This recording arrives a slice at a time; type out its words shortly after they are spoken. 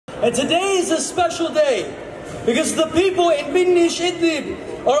And today is a special day because the people in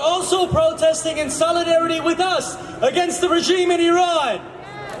Idlib are also protesting in solidarity with us against the regime in Iran.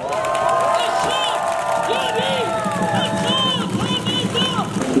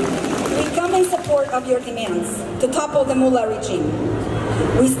 We come in support of your demands to topple the mullah regime.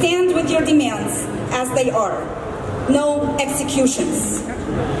 We stand with your demands as they are. No executions,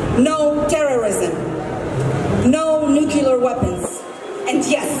 no terrorism, no nuclear weapons, and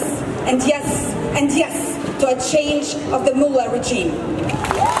yes, and yes, and yes to a change of the mullah regime.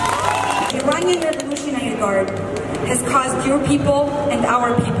 The Iranian Revolutionary Guard has caused your people and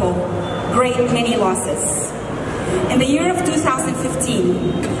our people great many losses. In the year of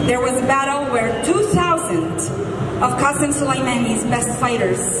 2015, there was a battle where 2,000 of Qasem Soleimani's best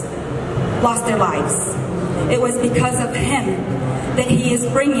fighters lost their lives. It was because of him that he is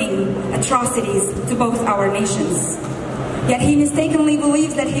bringing atrocities to both our nations. Yet he mistakenly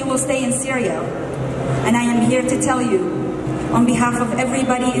believes that he will stay in Syria. And I am here to tell you, on behalf of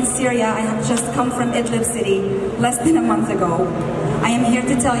everybody in Syria, I have just come from Idlib city less than a month ago. I am here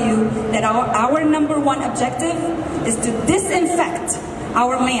to tell you that our number one objective is to disinfect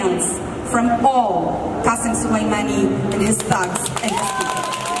our lands from all Qasem Soleimani and his thugs and his people.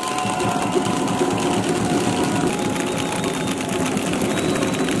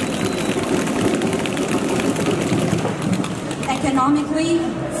 Economically,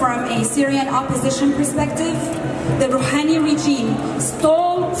 from a Syrian opposition perspective, the Rouhani regime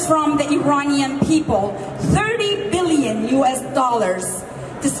stole from the Iranian people $30 billion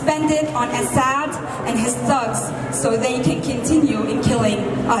to spend it on Assad and his thugs so they can continue in killing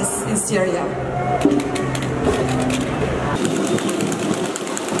us in Syria.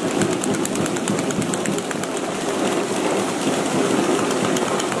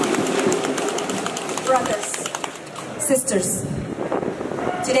 Brothers, sisters,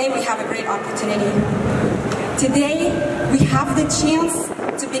 today we have a great opportunity. Today we have the chance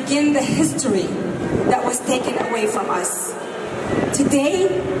to begin the history that was taken away from us. Today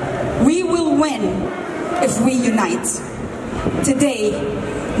we will win if we unite. Today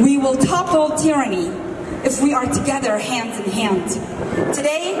we will topple tyranny if we are together hand in hand.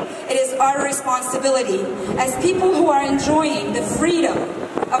 Today it is our responsibility as people who are enjoying the freedom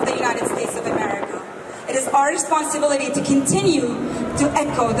of the United States of America. It is our responsibility to continue to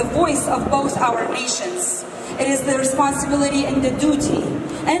echo the voice of both our nations. It is the responsibility and the duty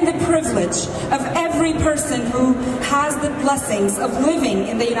and the privilege of every person who has the blessings of living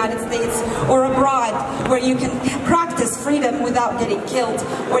in the United States or abroad, where you can practice freedom without getting killed,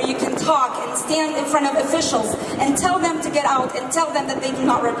 where you can talk and stand in front of officials and tell them to get out and tell them that they do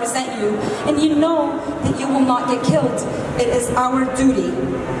not represent you, and you know that you will not get killed. It is our duty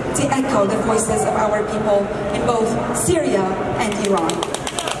to echo the voices of our people in both Syria and Iran.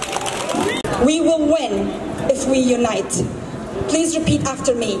 We will win if we unite. Please repeat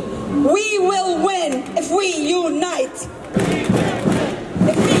after me. We will win if we unite.